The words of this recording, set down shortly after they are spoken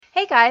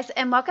Hey guys,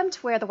 and welcome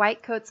to Where the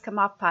White Coats Come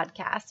Off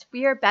podcast.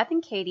 We are Beth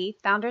and Katie,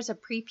 founders of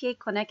Pre-PA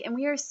Clinic, and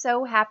we are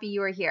so happy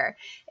you are here.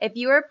 If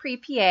you are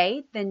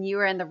pre-PA, then you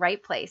are in the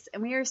right place,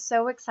 and we are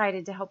so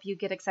excited to help you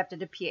get accepted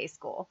to PA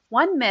school.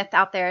 One myth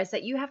out there is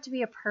that you have to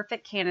be a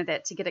perfect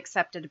candidate to get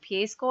accepted to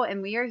PA school,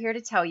 and we are here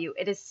to tell you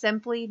it is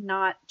simply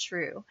not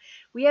true.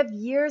 We have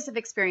years of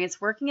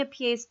experience working at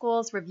PA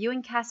schools,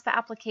 reviewing CASPA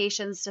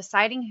applications,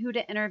 deciding who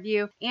to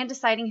interview, and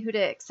deciding who to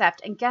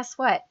accept. And guess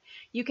what?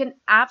 You can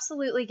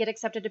absolutely get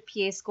accepted to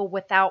PA school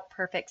without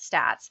perfect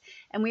stats.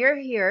 And we are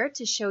here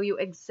to show you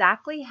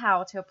exactly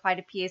how to apply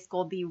to PA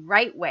school the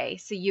right way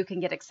so you can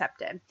get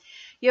accepted.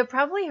 You have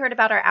probably heard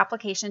about our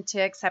application to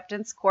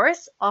acceptance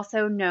course,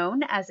 also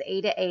known as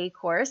A to A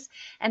course,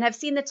 and have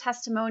seen the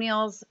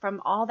testimonials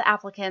from all the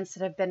applicants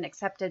that have been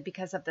accepted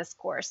because of this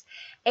course.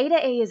 A to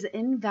A is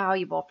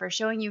invaluable for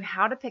showing you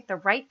how to pick the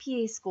right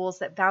PA schools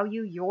that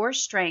value your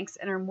strengths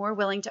and are more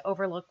willing to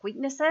overlook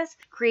weaknesses,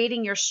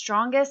 creating your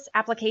strongest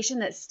application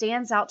that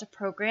stands out to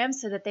programs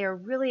so that they are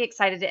really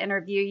excited to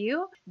interview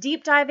you,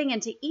 deep diving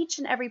into each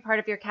and every part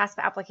of your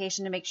CASPA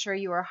application to make sure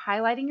you are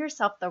highlighting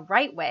yourself the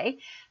right way,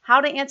 how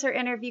to answer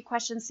interview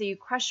questions so you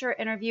crush your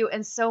interview,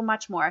 and so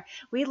much more.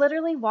 We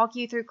literally walk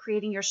you through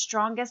creating your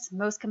strongest,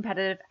 most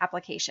competitive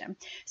application.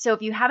 So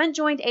if you haven't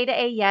joined A to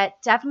A yet,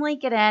 definitely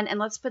get in and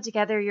let's put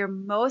together your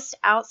most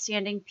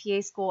outstanding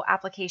PA school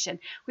application.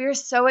 We are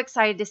so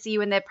excited to see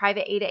you in the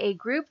private A to A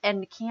group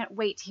and can't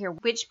wait to hear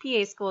which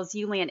PA schools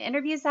you land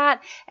interviews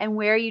at and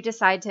where you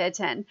decide to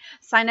attend.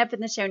 Sign up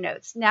in the show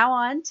notes. Now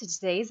on to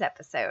today's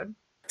episode.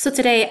 So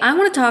today I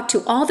want to talk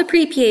to all the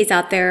pre-PAs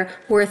out there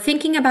who are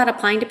thinking about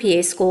applying to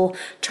PA school,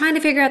 trying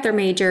to figure out their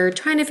major,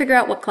 trying to figure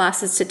out what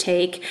classes to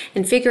take,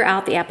 and figure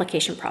out the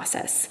application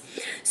process.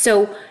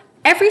 So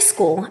every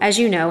school, as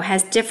you know,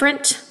 has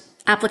different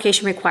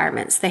application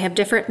requirements. They have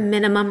different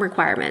minimum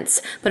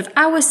requirements. But if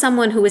I was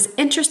someone who was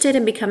interested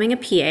in becoming a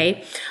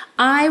PA,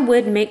 I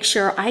would make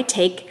sure I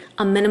take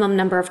a minimum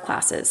number of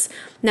classes.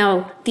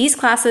 Now, these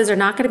classes are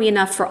not going to be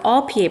enough for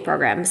all PA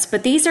programs,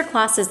 but these are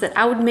classes that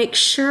I would make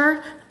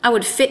sure I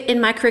would fit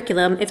in my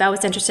curriculum if I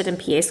was interested in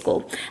PA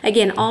school.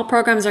 Again, all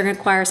programs are going to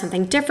require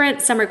something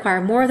different. Some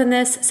require more than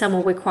this, some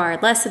will require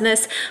less than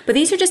this, but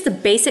these are just the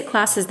basic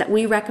classes that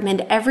we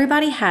recommend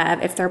everybody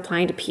have if they're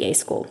applying to PA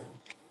school.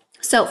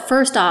 So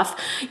first off,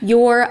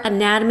 your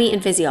anatomy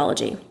and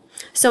physiology.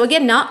 So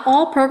again, not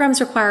all programs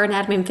require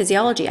anatomy and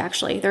physiology,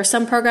 actually. There are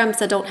some programs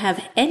that don't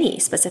have any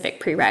specific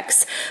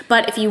prereqs.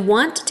 But if you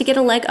want to get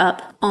a leg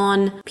up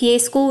on PA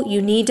school,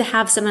 you need to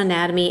have some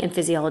anatomy and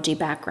physiology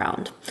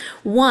background.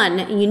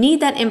 One, you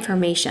need that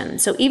information.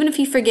 So even if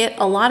you forget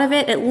a lot of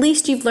it, at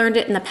least you've learned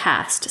it in the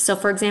past. So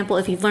for example,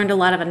 if you've learned a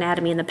lot of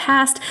anatomy in the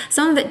past,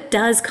 some of it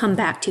does come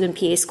back to you in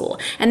PA school.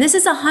 And this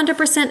is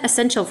 100%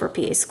 essential for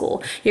PA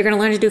school. You're going to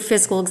learn to do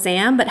physical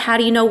exam, but how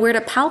do you know where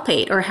to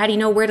palpate? Or how do you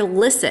know where to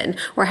listen?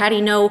 Or how do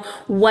you know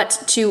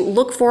what to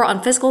look for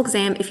on physical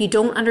exam if you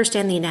don't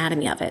understand the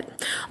anatomy of it?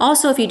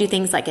 Also, if you do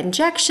things like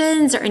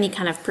injections or any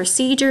kind of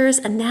procedures,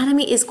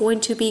 anatomy is going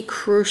to be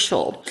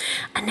crucial.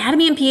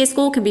 Anatomy in PA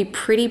school can be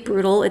pretty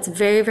brutal. It's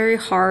very, very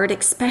hard,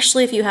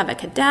 especially if you have a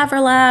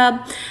cadaver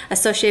lab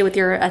associated with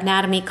your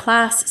anatomy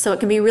class. So it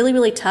can be really,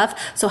 really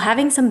tough. So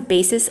having some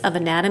basis of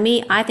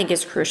anatomy, I think,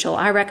 is crucial.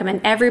 I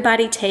recommend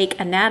everybody take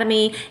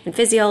anatomy and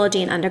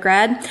physiology in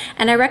undergrad,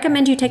 and I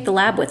recommend you take the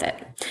lab with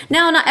it.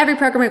 Now, not every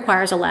program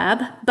requires a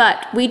lab,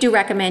 but we do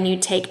recommend you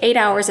take 8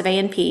 hours of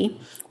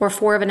A&P, or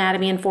 4 of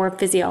anatomy and 4 of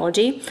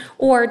physiology,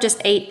 or just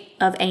 8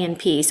 of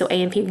A&P, so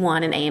A&P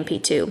 1 and A&P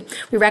 2.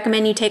 We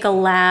recommend you take a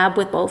lab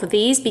with both of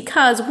these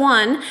because,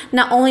 one,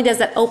 not only does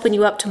that open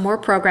you up to more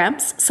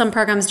programs, some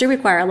programs do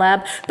require a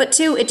lab, but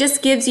two, it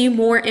just gives you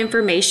more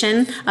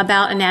information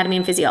about anatomy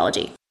and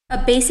physiology. A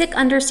basic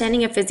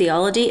understanding of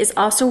physiology is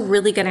also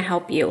really going to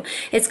help you.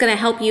 It's going to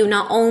help you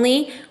not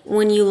only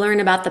when you learn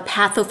about the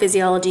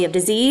pathophysiology of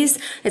disease,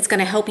 it's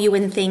going to help you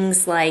in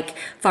things like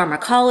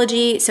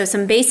pharmacology. So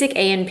some basic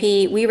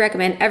A&P, we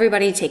recommend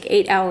everybody take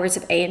 8 hours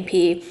of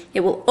A&P. It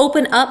will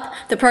open up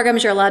the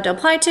programs you're allowed to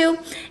apply to,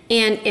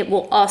 and it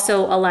will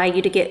also allow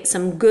you to get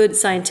some good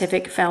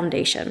scientific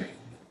foundation.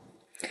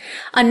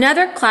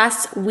 Another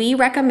class we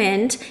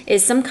recommend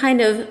is some kind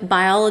of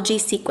biology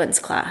sequence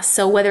class.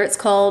 So whether it's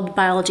called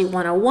Biology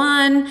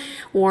 101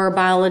 or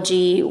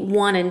Biology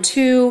 1 and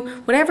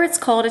 2, whatever it's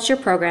called at your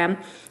program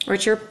or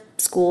at your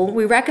school,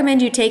 we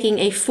recommend you taking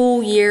a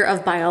full year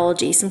of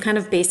biology, some kind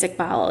of basic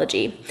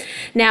biology.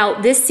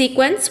 Now, this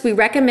sequence, we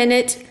recommend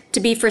it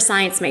to be for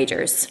science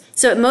majors.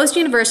 So at most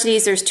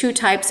universities, there's 2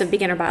 types of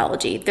beginner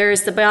biology.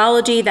 There's the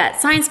biology that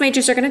science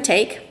majors are going to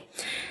take.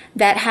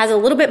 that has a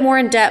little bit more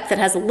in depth, that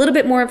has a little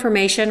bit more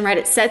information, right?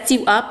 It sets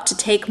you up to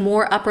take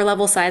more upper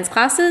level science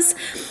classes.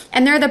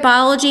 And they're the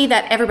biology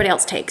that everybody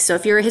else takes. So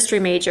if you're a history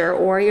major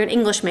or you're an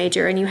English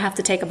major and you have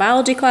to take a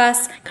biology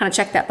class, kind of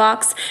check that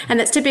box. And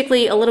that's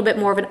typically a little bit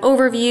more of an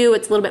overview.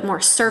 It's a little bit more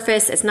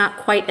surface. It's not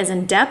quite as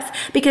in depth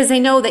because they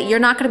know that you're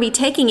not going to be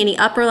taking any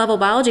upper level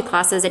biology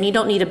classes and you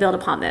don't need to build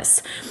upon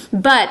this.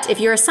 But if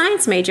you're a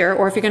science major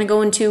or if you're going to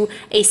go into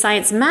a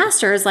science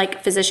master's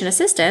like physician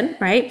assistant,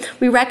 right,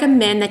 we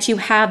recommend that you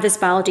have this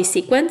biology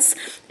sequence.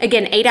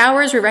 Again, 8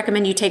 hours, we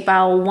recommend you take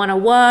Bio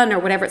 101 or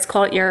whatever it's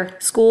called at your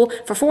school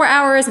for 4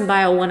 hours and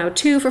Bio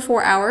 102 for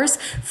 4 hours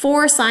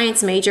for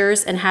science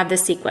majors and have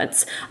this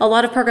sequence. A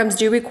lot of programs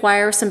do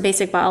require some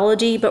basic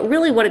biology, but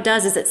really what it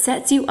does is it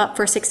sets you up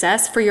for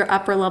success for your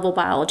upper level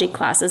biology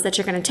classes that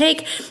you're going to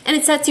take, and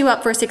it sets you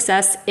up for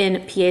success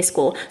in PA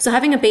school. So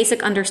having a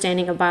basic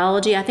understanding of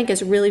biology, I think,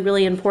 is really,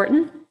 really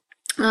important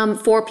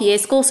for PA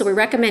school. So we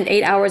recommend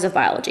 8 hours of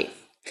biology.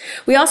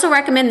 We also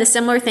recommend the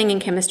similar thing in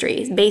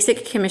chemistry,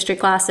 basic chemistry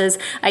classes,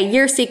 a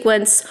year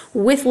sequence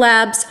with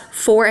labs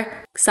for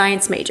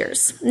science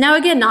majors. Now,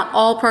 again, not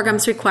all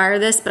programs require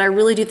this, but I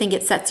really do think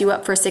it sets you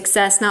up for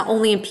success, not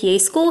only in PA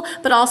school,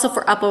 but also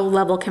for upper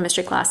level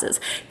chemistry classes.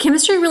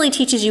 Chemistry really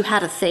teaches you how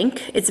to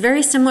think. It's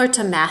very similar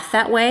to math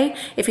that way.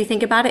 If you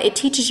think about it, it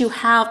teaches you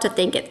how to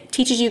think. It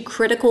teaches you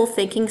critical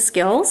thinking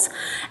skills.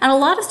 And a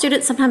lot of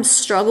students sometimes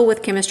struggle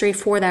with chemistry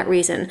for that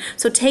reason.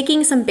 So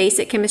taking some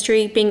basic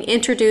chemistry, being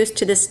introduced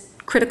to this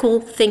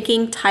critical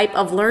thinking type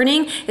of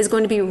learning is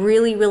going to be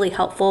really, really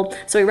helpful.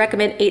 So we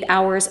recommend 8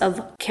 hours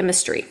of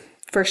chemistry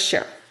for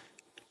sure.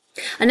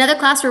 Another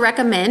class we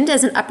recommend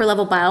is an upper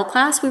level bio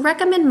class. We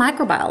recommend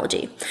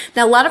microbiology.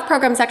 Now, a lot of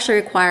programs actually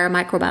require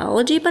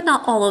microbiology, but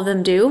not all of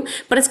them do.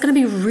 But it's going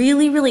to be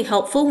really, really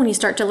helpful when you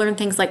start to learn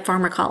things like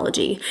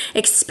pharmacology,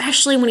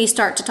 especially when you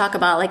start to talk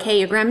about like, hey,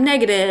 your gram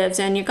negatives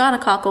and your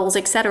gonococcals,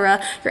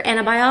 etc., your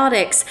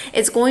antibiotics.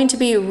 It's going to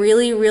be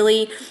really,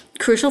 really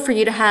crucial for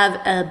you to have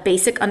a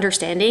basic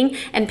understanding.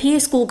 And PA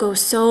school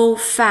goes so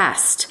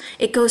fast.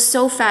 It goes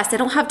so fast. They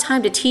don't have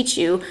time to teach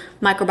you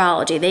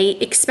microbiology. They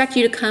expect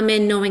you to come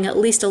in knowing at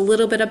least a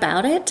little bit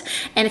about it.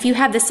 And if you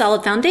have this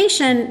solid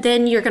foundation,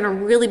 then you're going to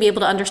really be able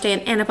to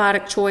understand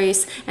antibiotic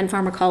choice and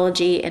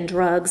pharmacology and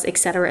drugs,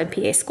 etc. in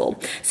PA school.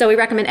 So we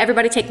recommend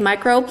everybody take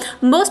micro.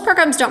 Most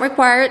programs don't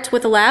require it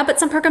with a lab, but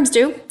some programs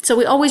do. So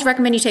we always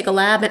recommend you take a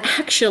lab. And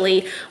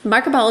actually,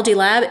 microbiology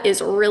lab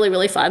is really,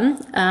 really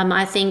fun.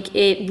 I think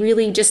it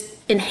really just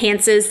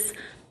enhances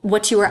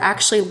what you are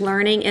actually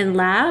learning in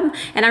lab.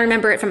 And I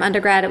remember it from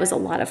undergrad, it was a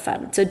lot of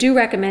fun. So do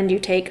recommend you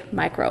take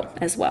micro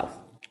as well.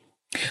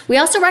 We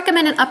also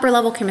recommend an upper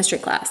level chemistry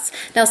class.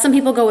 Now, some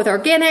people go with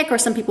organic or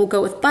some people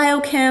go with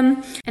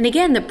biochem. And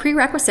again, the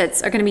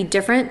prerequisites are going to be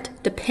different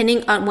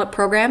depending on what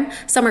program.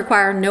 Some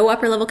require no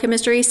upper level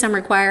chemistry. Some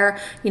require,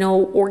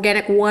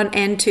 organic 1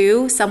 and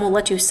 2. Some will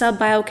let you sub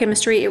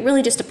biochemistry. It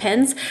really just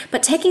depends.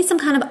 But taking some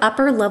kind of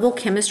upper level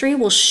chemistry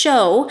will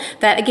show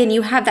that, again,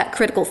 you have that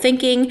critical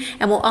thinking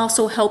and will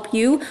also help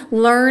you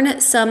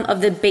learn some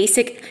of the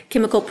basic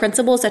chemical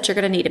principles that you're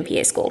going to need in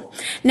PA school.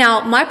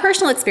 Now, my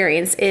personal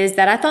experience is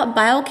that I thought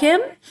biochem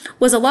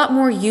was a lot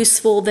more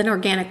useful than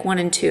organic 1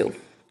 and 2.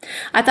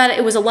 I thought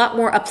it was a lot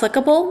more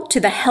applicable to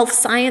the health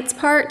science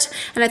part,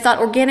 and I thought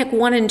organic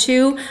 1 and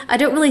 2, I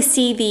don't really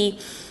see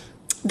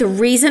the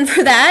reason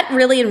for that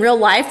really in real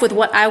life with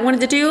what I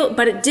wanted to do,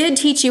 but it did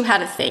teach you how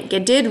to think.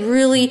 It did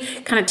really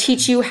kind of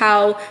teach you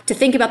how to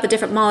think about the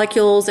different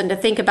molecules and to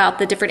think about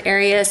the different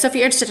areas. So if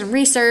you're interested in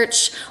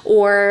research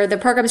or the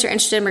programs you're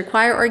interested in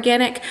require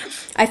organic,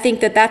 I think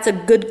that that's a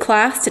good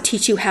class to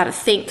teach you how to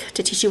think,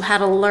 to teach you how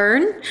to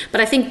learn.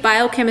 But I think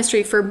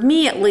biochemistry, for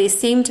me at least,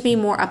 seemed to be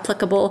more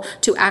applicable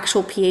to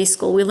actual PA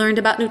school. We learned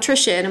about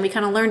nutrition and we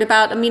kind of learned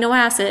about amino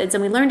acids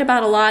and we learned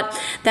about a lot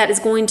that is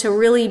going to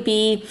really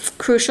be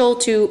crucial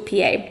to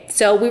PA.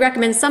 So we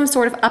recommend some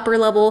sort of upper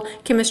level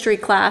chemistry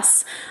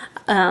class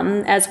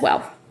as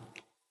well.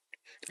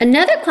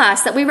 Another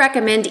class that we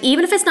recommend,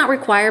 even if it's not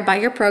required by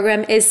your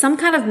program, is some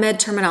kind of med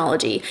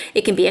terminology.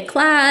 It can be a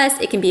class,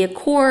 it can be a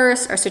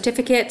course or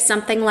certificate,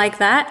 something like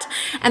that.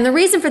 And the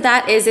reason for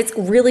that is it's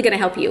really going to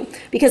help you.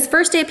 Because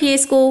first day of PA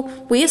school,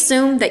 we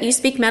assume that you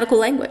speak medical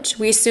language.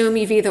 We assume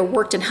you've either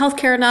worked in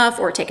healthcare enough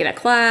or taken a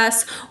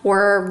class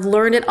or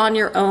learned it on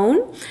your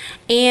own.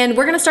 And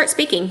we're going to start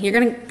speaking. You're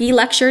going to be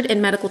lectured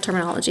in medical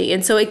terminology.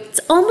 And so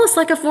it's almost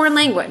like a foreign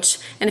language.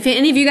 And if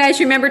any of you guys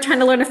remember trying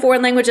to learn a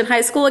foreign language in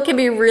high school, it can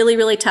be really,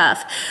 really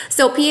tough.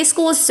 So PA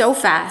school is so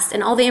fast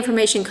and all the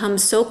information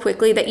comes so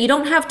quickly that you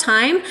don't have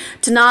time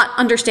to not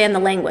understand the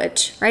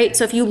language, right?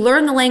 So if you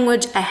learn the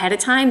language ahead of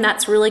time,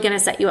 that's really going to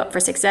set you up for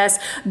success.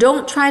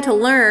 Don't try to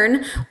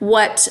learn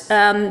what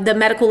the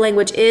medical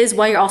language is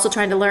while you're also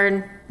trying to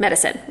learn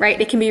medicine,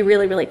 right? It can be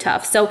really, really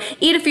tough. So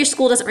even if your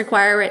school doesn't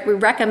require it, we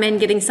recommend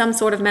getting some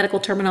sort of medical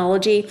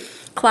terminology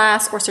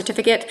class or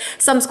certificate.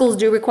 Some schools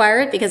do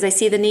require it because they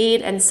see the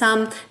need, and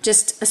some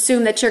just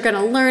assume that you're going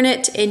to learn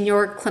it in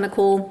your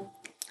clinical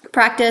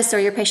practice or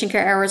your patient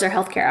care hours or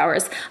healthcare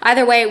hours.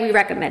 Either way, we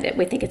recommend it.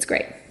 We think it's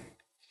great.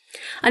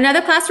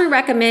 Another class we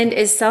recommend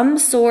is some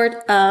sort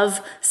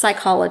of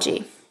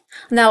psychology.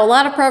 Now, a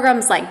lot of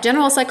programs like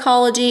general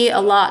psychology, a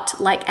lot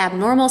like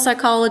abnormal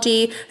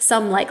psychology,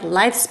 some like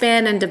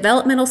lifespan and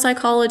developmental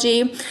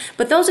psychology,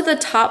 but those are the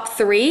top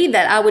 3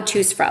 that I would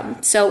choose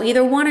from. So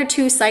either 1 or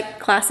 2 psych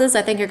classes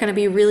I think are going to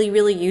be really,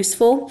 really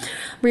useful.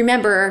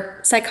 Remember,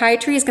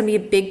 psychiatry is going to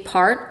be a big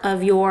part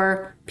of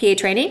your PA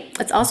training.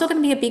 It's also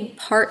going to be a big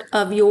part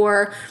of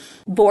your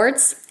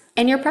boards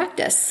and your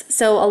practice.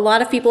 So a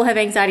lot of people have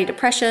anxiety,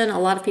 depression, a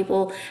lot of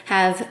people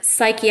have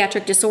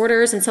psychiatric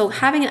disorders. And so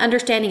having an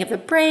understanding of the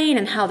brain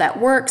and how that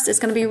works is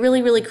going to be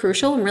really, really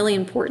crucial and really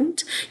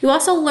important. You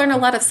also learn a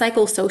lot of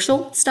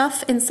psychosocial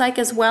stuff in psych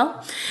as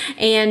well.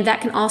 And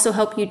that can also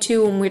help you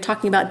too when we're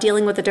talking about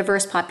dealing with a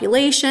diverse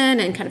population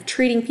and kind of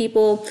treating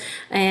people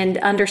and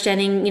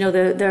understanding,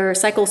 their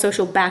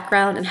psychosocial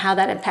background and how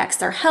that impacts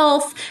their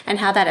health and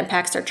how that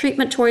impacts their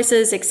treatment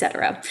choices,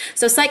 etc.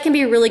 So psych can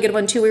be a really good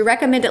one too. We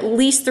recommend at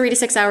least 3 to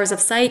 6 hours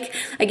of psych.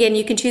 Again,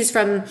 you can choose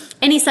from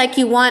any psych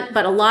you want,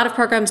 but a lot of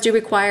programs do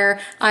require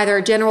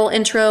either general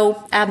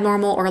intro,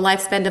 abnormal, or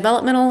lifespan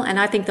developmental, and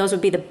I think those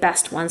would be the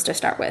best ones to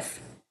start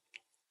with.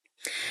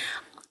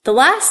 The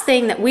last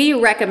thing that we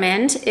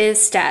recommend is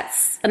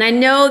stats. And I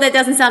know that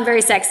doesn't sound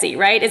very sexy,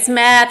 right? It's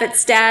math,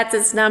 it's stats,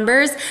 it's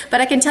numbers, but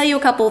I can tell you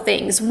a couple of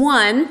things.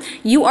 One,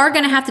 you are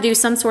going to have to do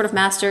some sort of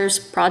master's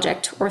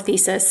project or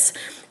thesis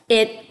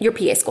at your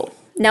PA school.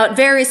 Now, it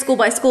varies school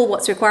by school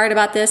what's required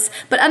about this,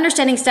 but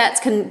understanding stats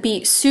can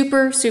be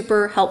super,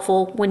 super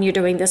helpful when you're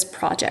doing this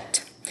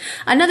project.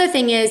 Another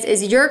thing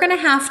is you're going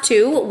to have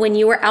to, when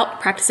you are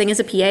out practicing as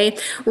a PA,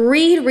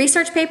 read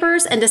research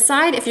papers and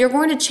decide if you're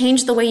going to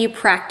change the way you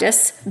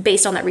practice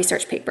based on that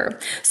research paper.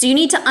 So you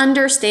need to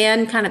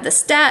understand kind of the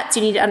stats,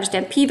 you need to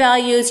understand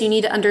p-values, you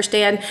need to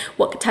understand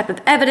what type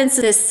of evidence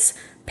this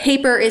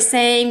paper is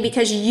saying,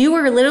 because you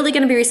are literally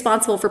going to be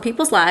responsible for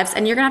people's lives,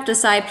 and you're going to have to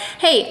decide,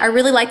 hey, I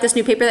really like this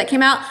new paper that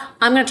came out.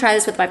 I'm going to try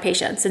this with my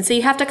patients. And so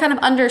you have to kind of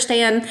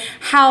understand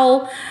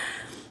how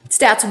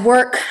stats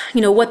work,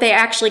 what they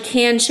actually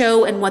can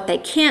show and what they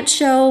can't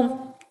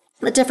show,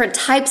 the different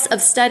types of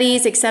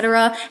studies,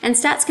 etc. And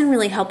stats can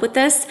really help with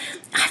this.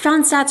 I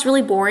found stats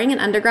really boring in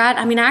undergrad.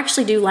 I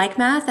actually do like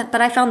math,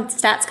 but I found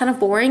stats kind of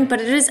boring, but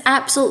it is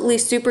absolutely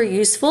super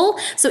useful.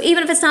 So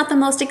even if it's not the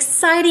most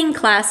exciting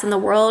class in the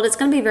world, it's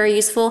going to be very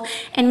useful.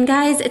 And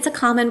guys, it's a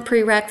common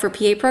prereq for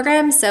PA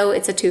programs, so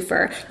it's a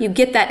twofer. You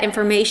get that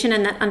information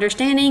and that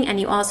understanding, and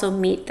you also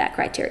meet that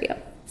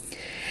criteria.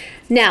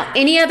 Now,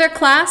 any other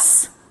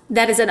class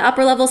that is an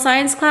upper level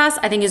science class,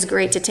 I think is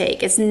great to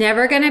take. It's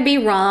never going to be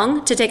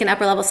wrong to take an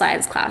upper level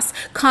science class.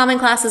 Common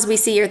classes we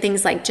see are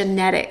things like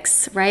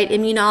genetics, right?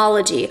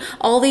 Immunology.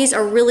 All these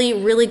are really,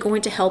 really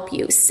going to help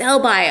you. Cell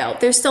bio.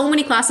 There's so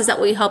many classes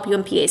that will help you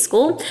in PA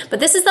school,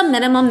 but this is the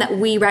minimum that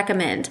we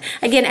recommend.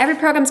 Again, every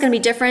program is going to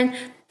be different.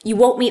 You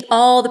won't meet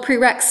all the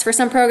prereqs for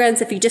some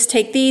programs if you just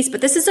take these,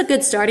 but this is a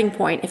good starting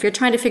point. If you're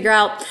trying to figure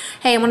out,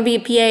 hey, I want to be a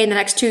PA in the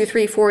next 2,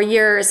 3, 4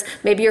 years,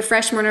 maybe you're a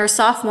freshman or a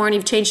sophomore and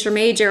you've changed your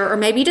major, or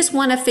maybe you just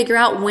want to figure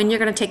out when you're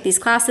going to take these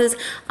classes,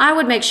 I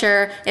would make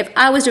sure, if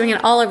I was doing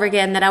it all over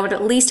again, that I would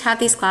at least have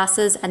these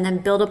classes and then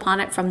build upon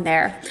it from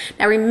there.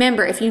 Now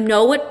remember, if you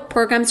know what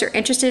programs you're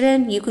interested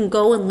in, you can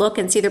go and look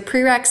and see their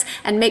prereqs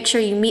and make sure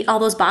you meet all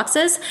those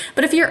boxes.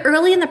 But if you're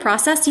early in the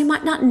process, you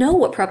might not know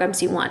what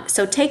programs you want.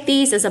 So take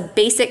these as a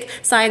basic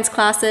science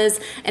classes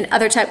and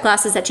other type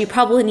classes that you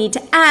probably need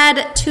to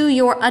add to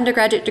your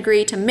undergraduate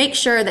degree to make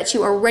sure that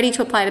you are ready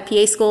to apply to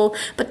PA school.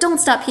 But don't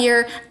stop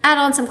here. Add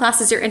on some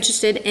classes you're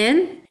interested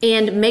in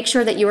and make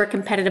sure that you are a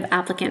competitive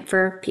applicant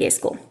for PA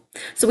school.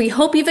 So we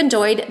hope you've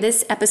enjoyed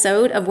this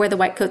episode of Where the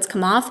White Coats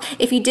Come Off.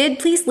 If you did,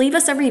 please leave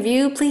us a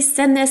review. Please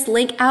send this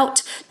link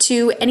out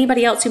to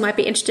anybody else who might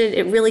be interested.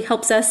 It really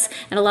helps us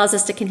and allows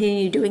us to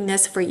continue doing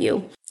this for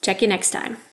you. Check you next time.